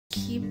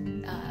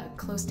Keep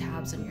close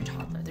tabs on your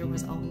toddler. There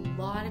was a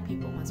lot of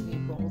people once we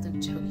rolled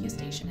into Tokyo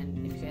Station,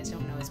 and if you guys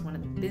don't know, it's one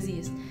of the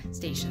busiest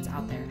stations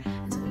out there,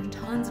 and so there are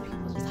tons of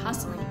people just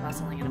hustling and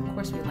bustling, and of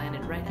course we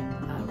landed right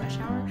at rush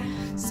hour,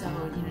 so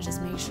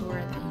just make sure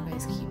that you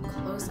guys keep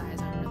close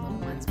eyes on your little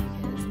ones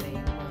because they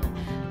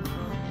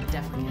will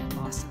definitely get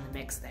lost in the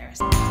mix there.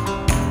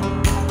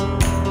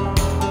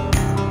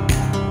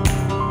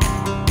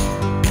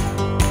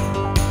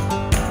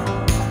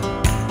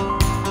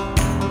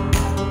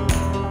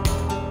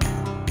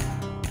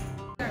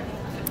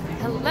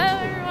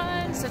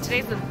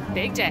 Today's the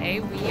big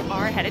day. We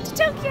are headed to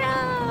Tokyo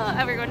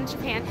and we're going to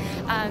Japan.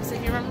 So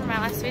if you remember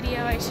my last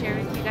video, I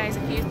shared with you guys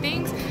a few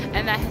things,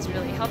 and that has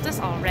really helped us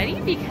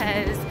already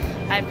because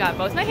I've got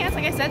both my hands,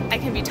 like I said. I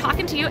can be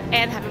talking to you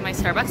and having my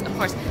Starbucks. Of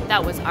course,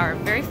 that was our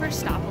very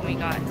first stop when we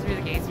got through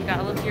the gates. We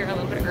got here a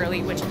little bit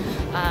early, which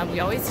we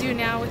always do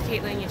now with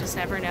Caitlin. You just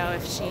never know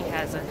if she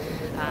has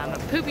a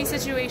poopy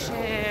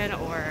situation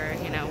or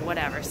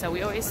whatever. So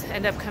we always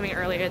end up coming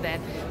earlier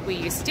than we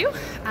used to.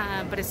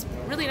 But it's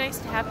really nice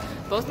to have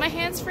both my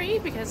hands free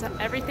because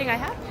everything I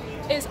have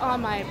is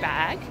on my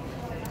bag,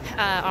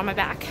 on my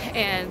back,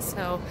 and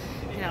so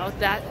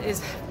that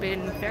has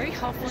been very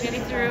helpful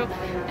getting through.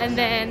 And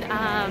then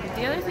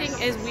the other thing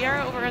is we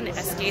are over on the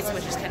S gates,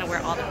 which is kind of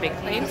where all the big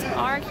planes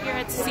are here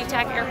at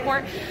SeaTac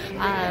Airport.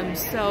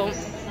 So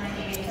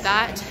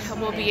that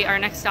will be our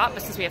next stop,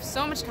 but since we have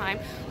so much time,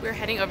 we're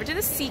heading over to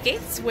the sea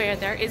gates where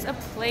there is a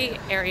play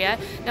area.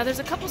 Now there's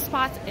a couple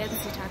spots in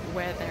SeaTac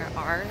where there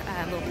are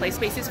little play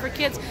spaces for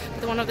kids,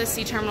 but the one over the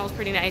sea terminal is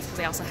pretty nice because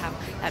they also have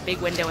that big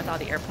window with all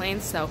the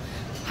airplanes. So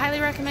highly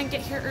recommend get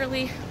here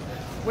early,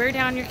 wear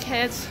down your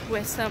kids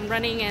with some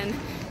running and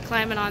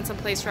climbing on some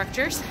play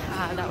structures.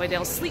 That way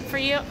they'll sleep for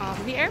you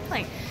on the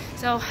airplane.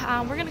 So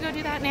we're gonna go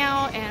do that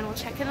now and we'll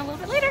check in a little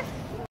bit later.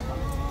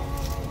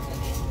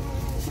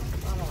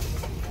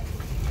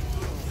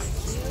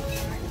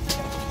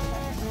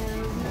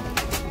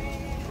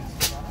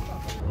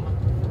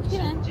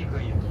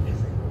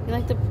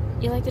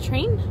 You like the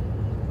train?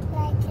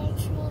 Like the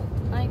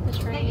train. Like the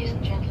train. Ladies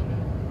and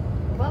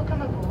gentlemen,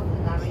 welcome aboard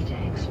the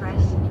Narita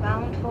Express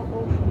bound for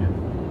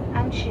Ofuna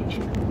and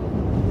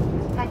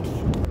Shinjuku. Thank you.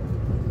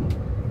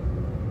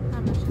 How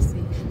much to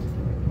see?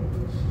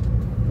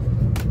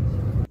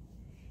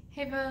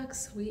 Hey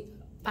folks, we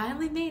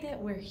finally made it.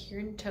 We're here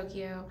in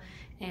Tokyo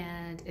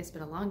and it's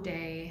been a long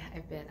day.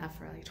 I've been up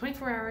for like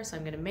 24 hours, so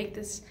I'm gonna make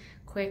this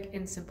quick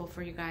and simple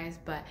for you guys,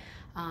 but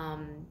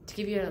to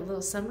give you a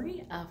little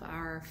summary of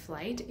our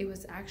flight, it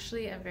was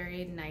actually a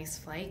very nice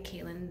flight.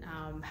 Caitlin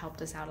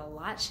helped us out a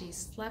lot. She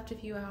slept a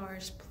few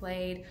hours,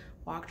 played,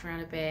 walked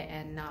around a bit,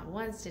 and not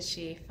once did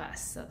she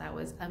fuss, so that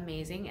was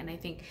amazing. And I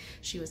think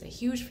she was a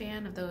huge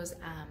fan of those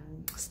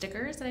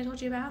stickers that I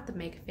told you about, the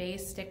make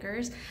face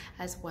stickers,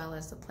 as well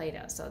as the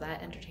Play-Doh, so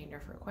that entertained her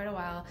for quite a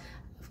while.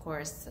 Of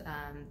course,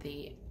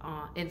 the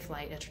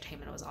in-flight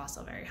entertainment was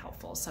also very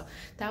helpful, so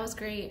that was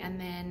great. And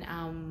then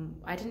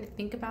I didn't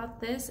think about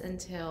this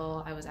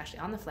until I was actually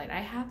on the flight. I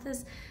have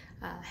this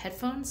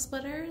headphone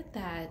splitter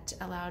that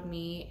allowed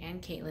me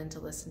and Caitlin to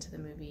listen to the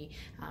movie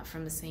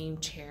from the same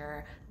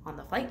chair on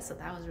the flight, so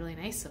that was really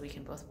nice, so we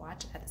can both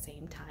watch at the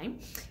same time.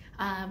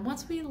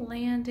 Once we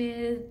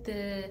landed,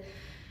 the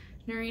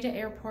Narita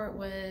airport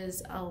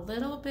was a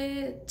little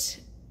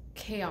bit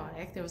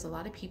chaotic. There was a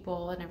lot of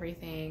people and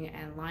everything,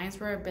 and lines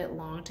were a bit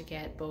long to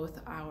get both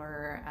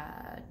our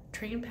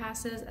train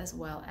passes as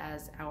well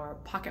as our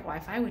pocket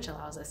Wi-Fi, which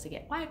allows us to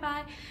get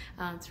Wi-Fi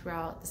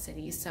throughout the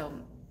city. So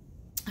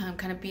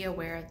kind of be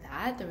aware of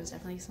that. There was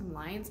definitely some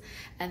lines,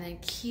 and then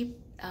keep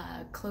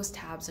close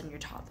tabs on your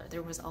toddler.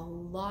 There was a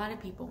lot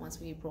of people once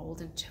we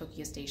rolled into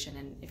Tokyo Station,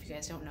 and if you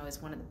guys don't know, it's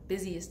one of the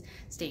busiest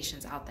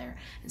stations out there,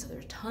 and so there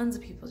are tons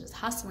of people just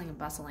hustling and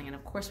bustling, and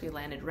of course we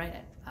landed right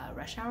at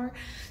rush hour,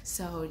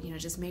 so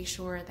just make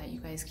sure that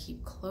you guys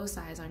keep close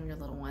eyes on your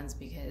little ones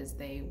because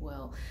they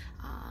will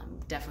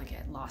definitely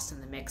get lost in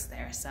the mix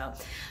there. So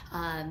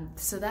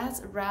so that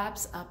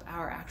wraps up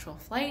our actual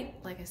flight.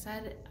 Like I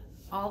said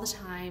all the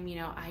time,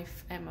 I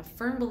am a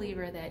firm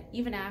believer that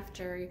even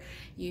after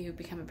you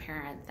become a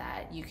parent,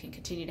 that you can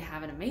continue to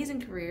have an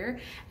amazing career,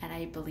 and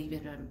I believe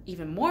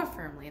even more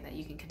firmly that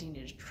you can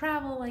continue to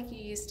travel like you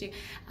used to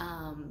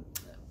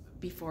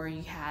before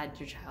you had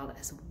your child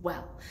as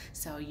well.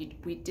 So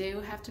we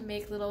do have to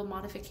make little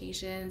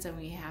modifications, and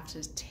we have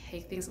to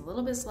take things a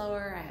little bit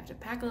slower. I have to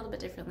pack a little bit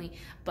differently,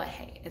 but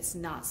hey, it's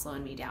not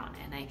slowing me down,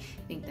 and I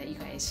think that you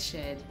guys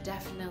should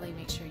definitely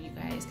make sure you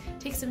guys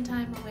take some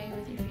time away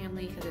with your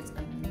family because it's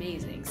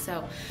amazing.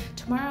 So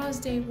tomorrow is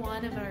day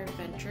one of our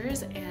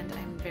adventures, and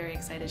I'm very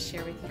excited to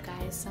share with you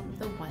guys some of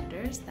the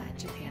wonders that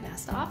Japan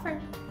has to offer.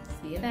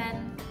 See you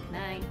then. Good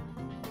night.